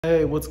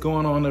Hey, what's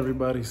going on,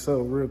 everybody? So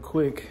real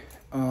quick,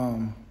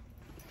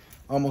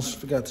 almost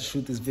forgot to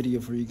shoot this video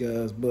for you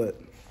guys, but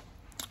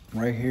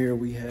right here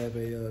we have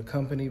a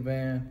company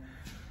van,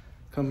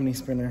 company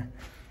sprinter.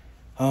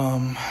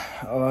 A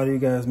lot of you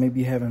guys may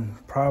be having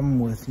problem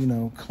with,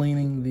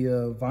 cleaning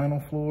the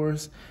vinyl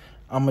floors.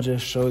 I'm gonna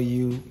just show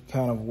you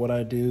kind of what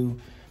I do,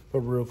 but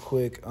real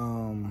quick,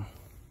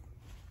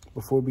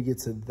 before we get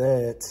to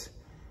that,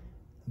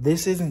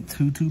 this isn't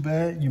too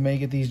bad. You may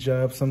get these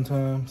jobs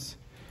sometimes.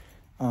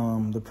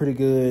 They're pretty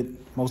good.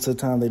 Most of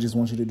the time, they just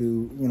want you to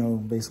do,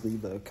 basically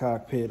the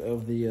cockpit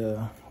of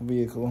the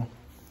vehicle.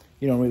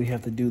 You don't really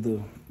have to do the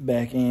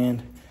back end.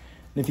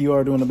 And if you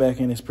are doing the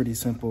back end, it's pretty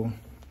simple.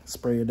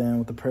 Spray it down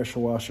with the pressure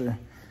washer.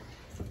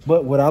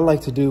 But what I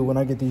like to do when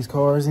I get these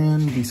cars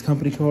in, these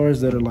company cars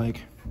that are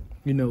like,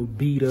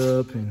 beat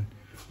up and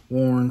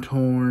worn,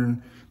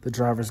 torn, the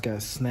driver's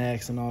got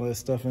snacks and all that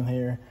stuff in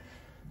here.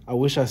 I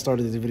wish I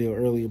started this video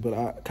earlier, but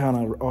I kind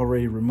of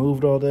already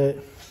removed all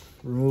that.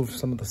 Remove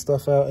some of the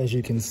stuff out. As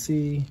you can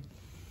see,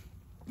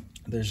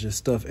 there's just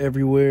stuff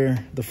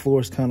everywhere. The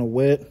floor is kind of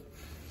wet.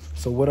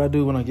 So what I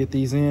do when I get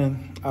these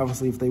in,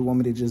 obviously if they want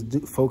me to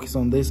just focus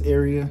on this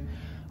area,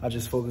 I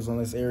just focus on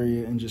this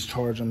area and just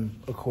charge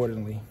them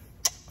accordingly.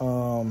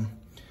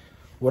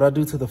 What I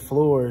do to the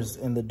floors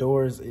and the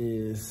doors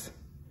is,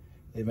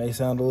 it may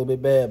sound a little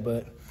bit bad,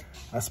 but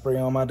I spray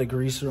on my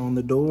degreaser on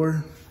the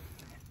door.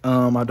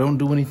 I don't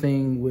do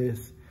anything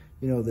with,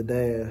 the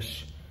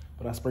dash.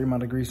 But I spray my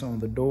degreaser on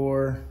the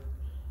door,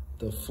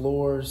 the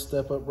floor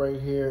step up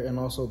right here, and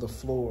also the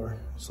floor.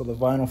 So the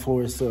vinyl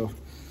floor itself.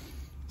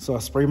 So I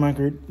spray my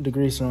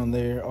degreaser on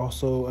there.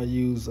 Also, I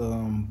use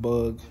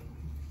bug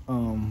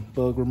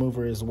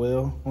remover as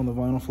well on the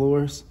vinyl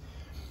floors.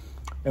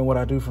 And what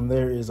I do from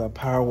there is I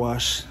power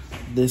wash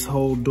this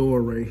whole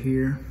door right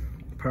here.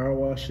 Power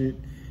wash it.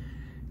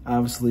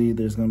 Obviously,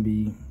 there's gonna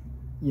be,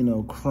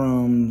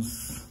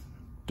 crumbs,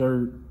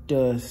 dirt,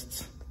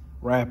 dust,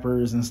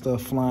 wrappers and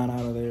stuff flying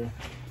out of there.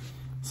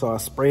 So I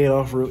spray it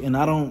off real, and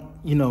I don't,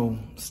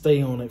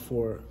 stay on it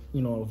for,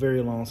 a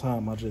very long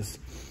time. I just,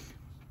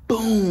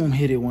 boom,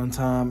 hit it one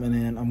time and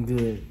then I'm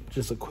good.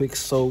 Just a quick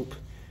soak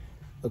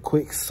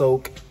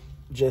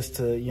just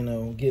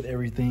to, get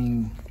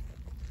everything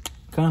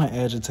kind of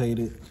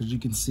agitated, because you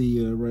can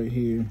see right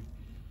here,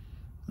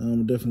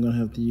 I'm definitely gonna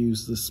have to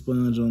use the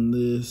sponge on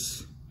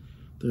this.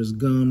 There's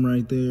gum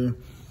right there,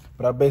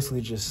 but I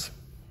basically just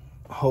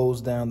hose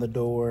down the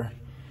door.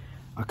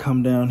 I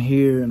come down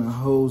here and I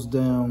hose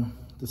down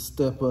the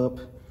step up,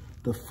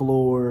 the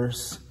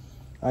floors.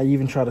 I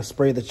even try to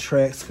spray the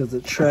tracks because the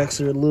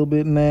tracks are a little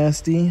bit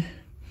nasty.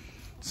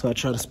 So I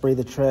try to spray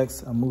the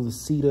tracks. I move the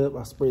seat up.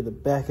 I spray the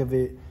back of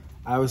it.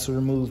 I obviously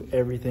remove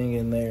everything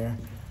in there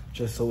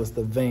just so it's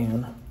the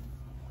van.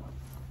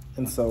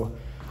 And so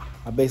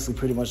I basically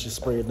pretty much just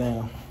spray it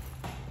down.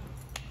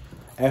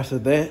 After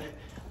that,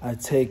 I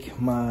take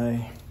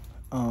my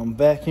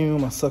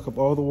vacuum. I suck up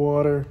all the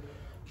water,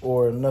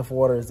 or enough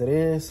water as it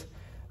is.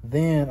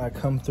 Then I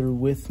come through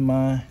with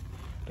my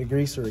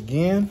degreaser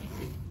again.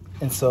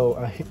 And so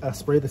I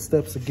spray the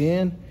steps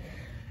again.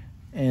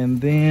 And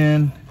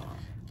then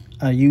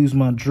I use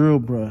my drill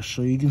brush.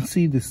 So you can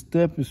see the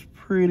step is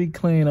pretty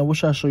clean. I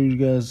wish I showed you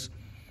guys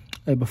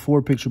a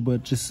before picture,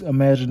 but just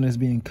imagine this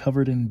being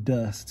covered in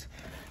dust.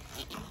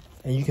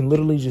 And you can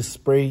literally just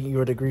spray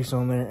your degreaser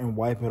on there and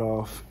wipe it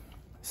off.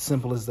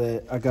 Simple as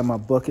that. I got my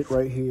bucket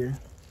right here.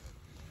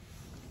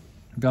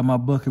 Got my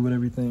bucket with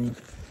everything.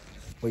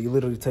 But you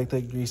literally take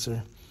that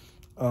greaser,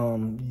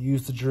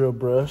 use the drill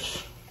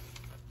brush.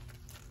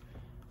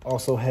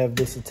 Also have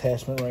this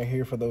attachment right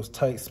here for those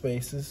tight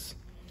spaces.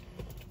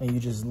 And you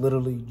just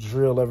literally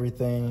drill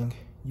everything.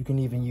 You can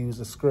even use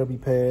a scrubby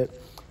pad.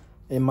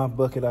 In my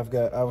bucket, I've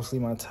got obviously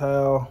my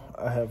towel.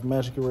 I have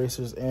magic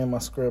erasers and my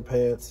scrub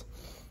pads.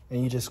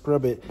 And you just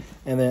scrub it.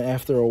 And then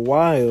after a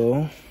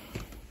while,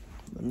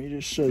 let me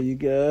just show you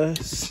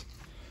guys.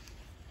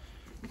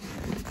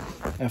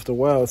 After a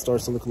while, it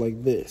starts to look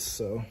like this.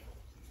 So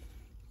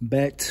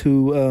back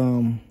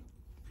to,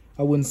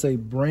 I wouldn't say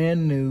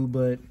brand new,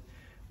 but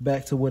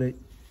back to what it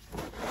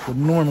would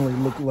normally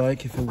look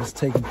like if it was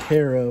taken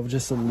care of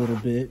just a little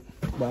bit.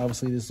 But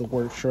obviously this is a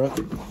work truck.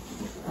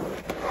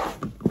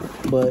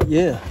 But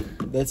yeah,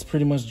 that's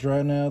pretty much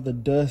dry now. The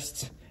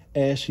dust,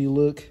 ashy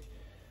look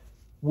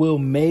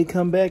may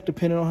come back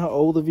depending on how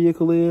old the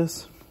vehicle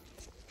is.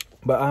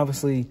 But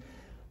obviously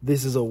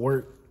this is a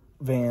work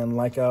van,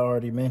 like I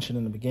already mentioned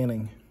in the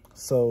beginning.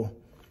 So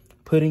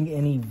putting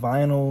any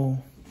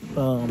vinyl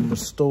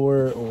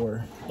restore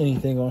or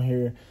anything on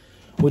here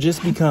would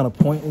just be kind of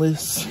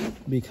pointless,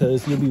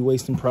 because you'll be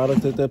wasting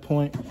product at that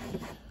point.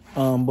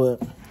 But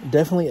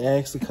definitely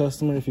ask the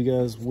customer, if you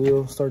guys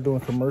will start doing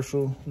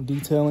commercial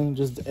detailing,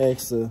 just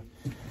ask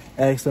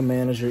the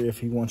manager if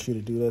he wants you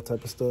to do that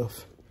type of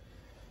stuff.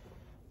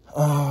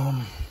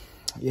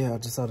 Yeah, I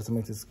decided to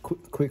make this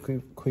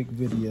quick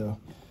video.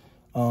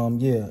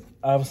 Yeah,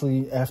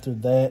 obviously after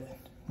that,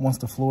 once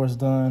the floor is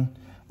done,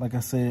 like I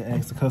said,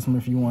 ask the customer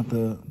if you want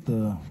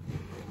the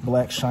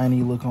black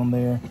shiny look on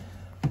there.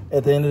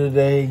 At the end of the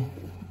day,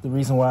 The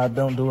reason why I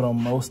don't do it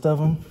on most of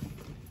them,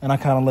 and I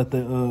kind of let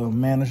the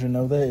manager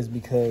know that, is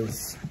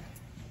because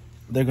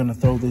they're gonna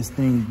throw this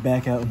thing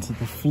back out into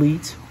the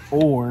fleet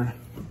or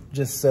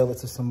just sell it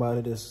to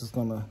somebody that's just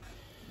gonna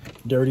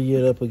dirty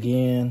it up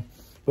again.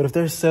 But if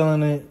they're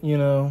selling it, you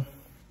know,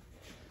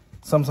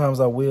 sometimes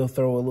I will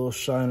throw a little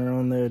shiner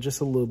on there,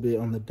 just a little bit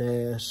on the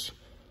dash.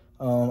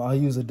 I'll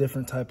use a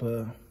different type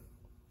of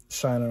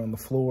shiner on the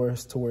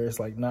floors to where it's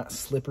like not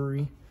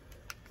slippery.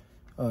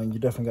 You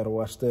definitely gotta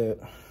watch that.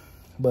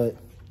 But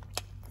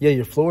yeah,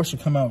 your floor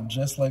should come out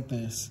just like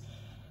this.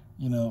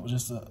 You know,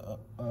 just a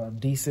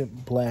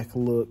decent black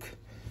look.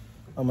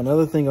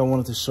 Another thing I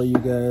wanted to show you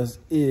guys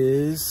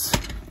is,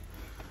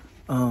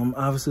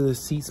 obviously the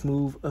seats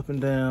move up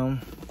and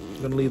down.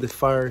 I'm gonna leave the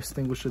fire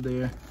extinguisher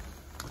there.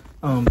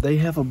 They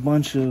have a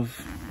bunch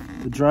of,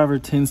 the driver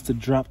tends to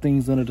drop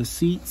things under the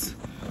seats.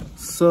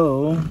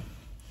 So,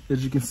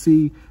 as you can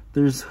see,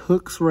 there's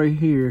hooks right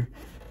here.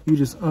 You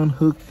just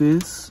unhook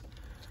this,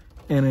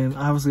 and then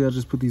obviously I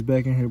just put these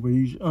back in here, but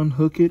you just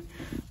unhook it,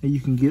 and you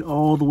can get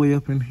all the way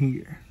up in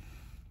here.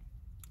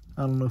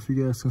 I don't know if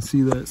you guys can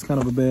see that. It's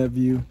kind of a bad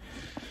view,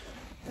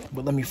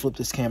 but let me flip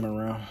this camera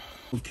around.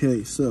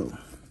 Okay, so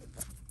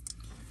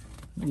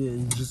yeah,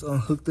 you just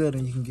unhook that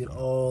and you can get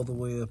all the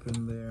way up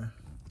in there.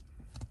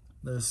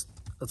 There's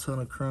a ton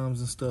of crumbs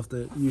and stuff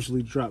that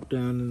usually drop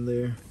down in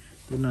there.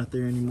 They're not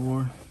there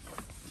anymore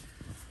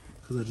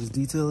because I just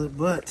detail it.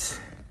 But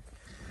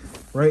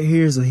right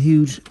here is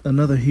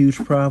another huge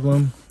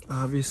problem.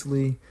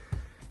 Obviously,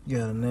 you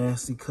got a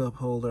nasty cup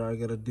holder I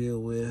gotta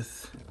deal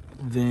with,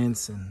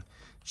 vents and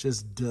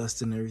just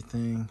dust and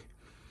everything.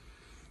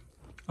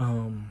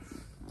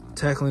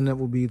 Tackling that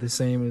will be the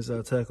same as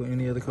I tackle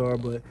any other car,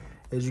 but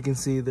as you can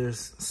see,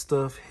 there's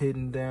stuff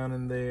hidden down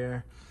in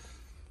there.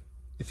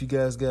 If you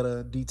guys got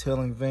a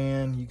detailing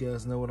van, you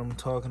guys know what I'm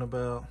talking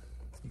about.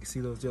 You can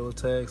see those yellow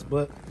tags.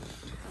 But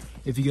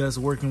if you guys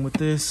are working with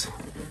this,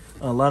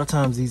 a lot of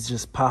times these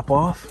just pop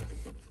off.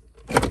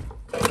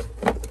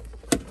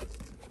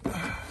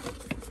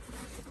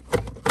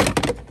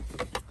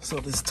 So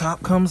this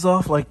top comes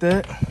off like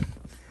that.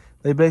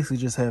 They basically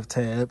just have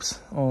tabs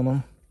on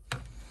them.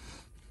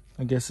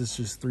 I guess it's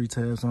just 3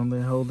 tabs on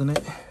there holding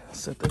it.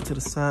 Set that to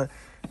the side.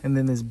 And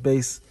then this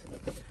base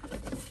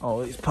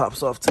always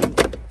pops off too.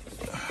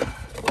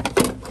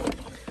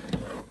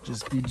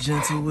 Just be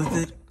gentle with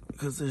it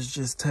because there's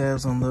just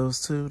tabs on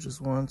those two.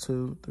 Just 1,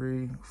 2,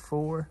 3,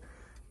 4.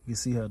 You can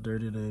see how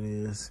dirty that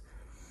is.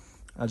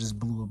 I just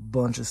blew a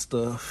bunch of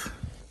stuff.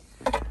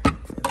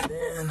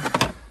 And then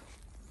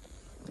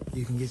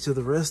you can get to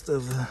the rest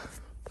of the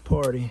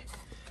party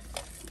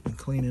and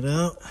clean it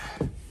out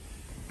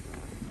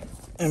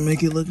and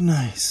make it look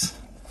nice.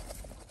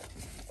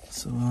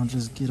 So I'll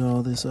just get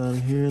all this out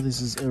of here.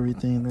 This is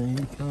everything that he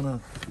kind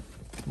of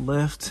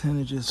left and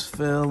it just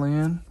fell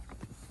in.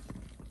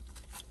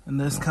 And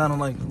that's kind of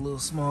like the little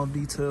small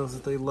details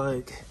that they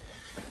like.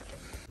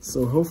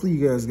 So hopefully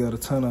you guys got a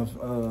ton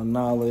of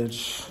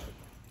knowledge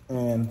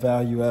and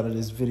value out of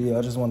this video.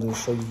 I just wanted to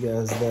show you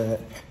guys that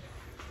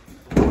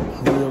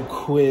real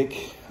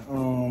quick.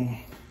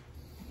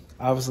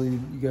 Obviously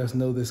you guys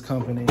know this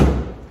company.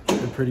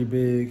 They're pretty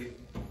big.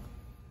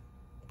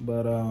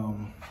 But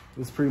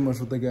it's pretty much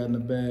what they got in the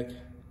back.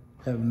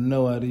 Have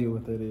no idea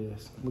what that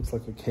is. Looks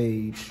like a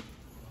cage.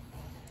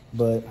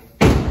 But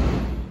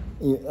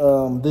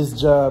this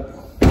job,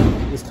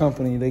 this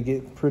company, they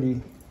get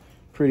pretty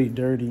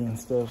dirty and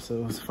stuff,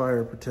 so it's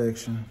fire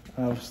protection,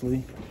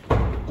 obviously.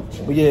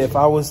 But yeah, if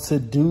I was to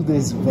do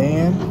this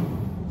van,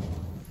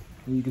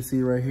 you can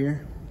see right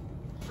here,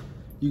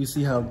 you can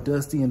see how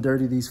dusty and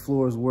dirty these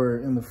floors were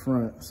in the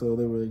front. So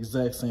they were the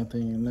exact same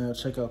thing. And now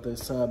check out that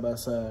side by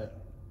side.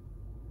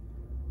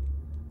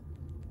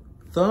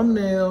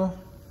 Thumbnail.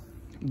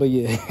 But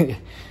yeah,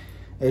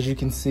 as you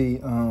can see,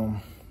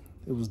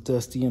 it was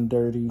dusty and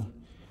dirty,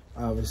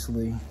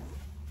 obviously.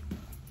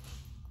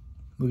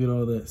 Look at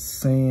all that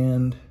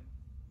sand,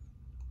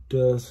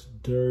 dust,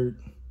 dirt,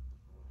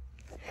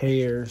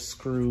 hair,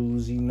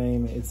 screws, you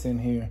name it, it's in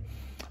here.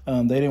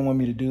 They didn't want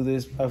me to do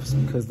this,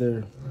 obviously, because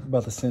they're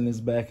about to send this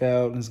back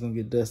out and it's gonna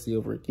get dusty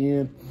over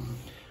again.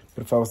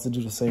 But if I was to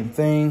do the same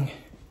thing,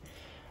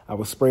 I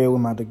would spray it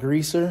with my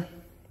degreaser.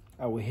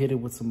 I would hit it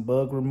with some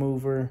bug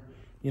remover,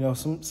 you know,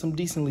 some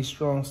decently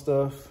strong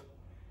stuff.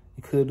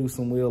 You could do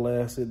some wheel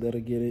acid, that'll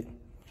get it.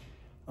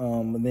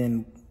 And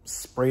then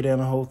spray down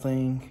the whole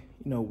thing,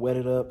 you know, wet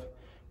it up,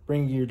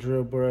 bring your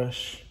drill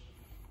brush.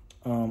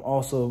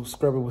 Also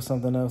scrub it with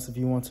something else if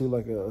you want to,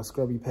 like a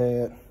scrubby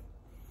pad,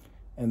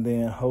 and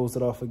then hose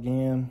it off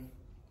again.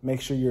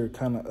 Make sure you're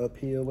kind of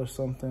uphill or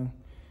something.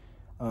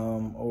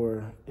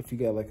 Or if you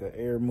got like an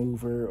air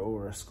mover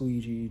or a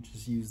squeegee,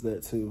 just use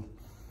that too.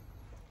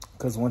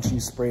 Because once you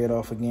spray it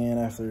off again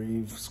after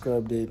you've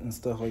scrubbed it and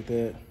stuff like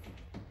that,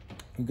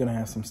 you're gonna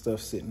have some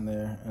stuff sitting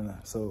there. And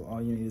so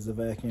all you need is a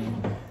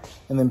vacuum.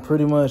 And then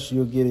pretty much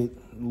you'll get it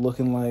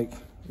looking like,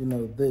 you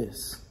know,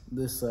 this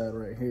side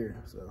right here.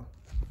 So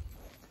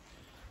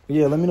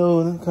yeah, let me know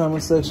in the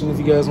comment section if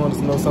you guys want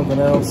to know something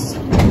else.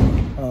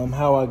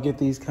 how I get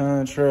these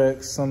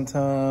contracts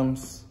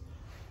sometimes,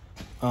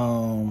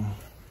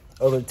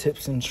 other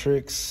tips and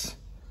tricks.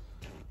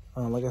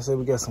 Like I said,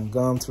 we got some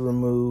gum to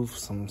remove,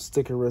 some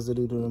sticker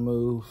residue to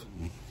remove.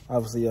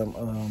 Obviously,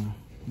 I'm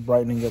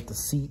brightening up the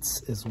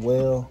seats as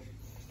well.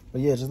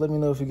 But yeah, just let me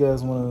know if you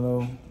guys want to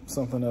know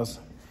something else.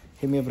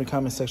 Hit me up in the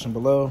comment section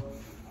below.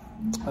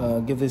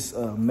 Give this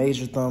a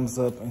major thumbs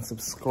up and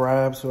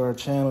subscribe to our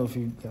channel if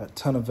you got a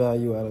ton of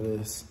value out of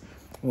this.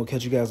 And we'll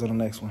catch you guys on the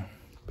next one.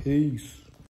 Peace.